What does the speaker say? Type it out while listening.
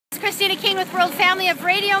Christina King with World Family of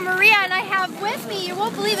Radio Maria, and I have with me, you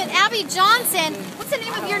won't believe it, Abby Johnson. What's the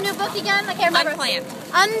name of your new book again? I can't remember. Unplanned.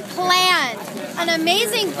 Unplanned. An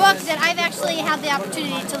amazing book that I've actually had the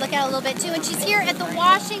opportunity to look at a little bit too, and she's here at the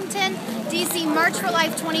Washington, D.C. March for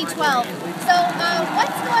Life 2012. So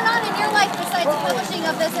what's going on in your life besides the publishing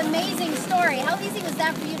of this amazing story? How easy was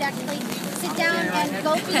that for you to actually sit down and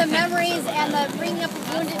go through the memories and the bringing up of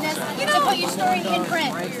woundedness to put your story in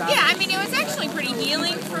print? Yeah, I mean, it was actually pretty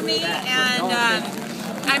healing for me, and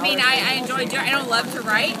I mean, I enjoyed doing it. I don't love to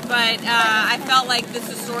write, but I felt like this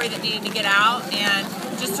is a story that needed to get out and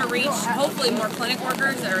just to reach hopefully more clinic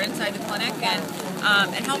workers that are inside the clinic and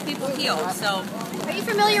help people heal. So. Are you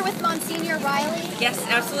familiar with Monsignor Riley? Yes,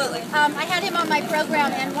 absolutely. I had him on my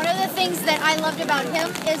program, and one of the things that I loved about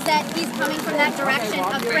him is that he's coming from that direction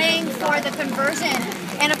of praying for the conversion.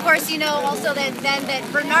 And of course, you know also that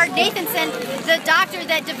Bernard Nathanson, the doctor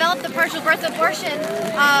that developed the partial birth abortion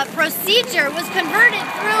procedure, was converted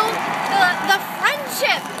through the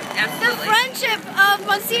friendship. Absolutely. The friendship of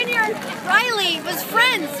Monsignor Riley was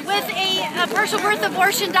friends with a partial birth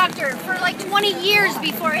abortion doctor for like 20 years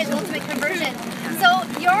before his ultimate conversion. So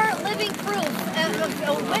you're living proof of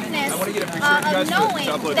a witness of knowing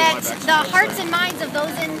that the hearts and minds of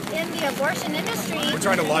those in the abortion industry, we're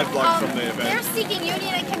trying to live blog from the event. They're seeking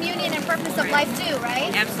union and communion and purpose of life too,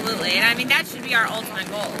 right? Absolutely. And I mean, that should be our ultimate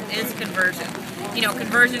goal, is conversion. You know,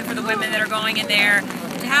 conversion for the women that are going in there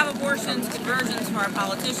to have abortions, conversions for our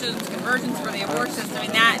politicians, conversions for the abortionists. I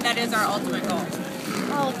mean, that is our ultimate goal.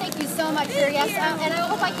 Oh, thank you so much, sir. Yes, and I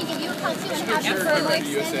hope I can give you a call too and have you for a more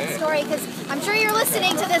extended story, because I'm sure you're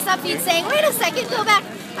listening to this upbeat saying, wait a second, go back.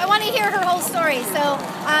 I want to hear her whole story, so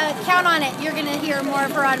count on it. You're going to hear more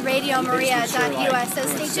of her on radiomaria.us. So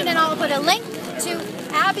stay tuned, and I'll put a link to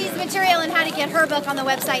Abby's material and how to get her book on the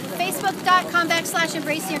website,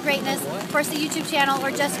 facebook.com/embraceyourgreatness, of course the YouTube channel,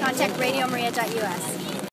 or just contact radiomaria.us.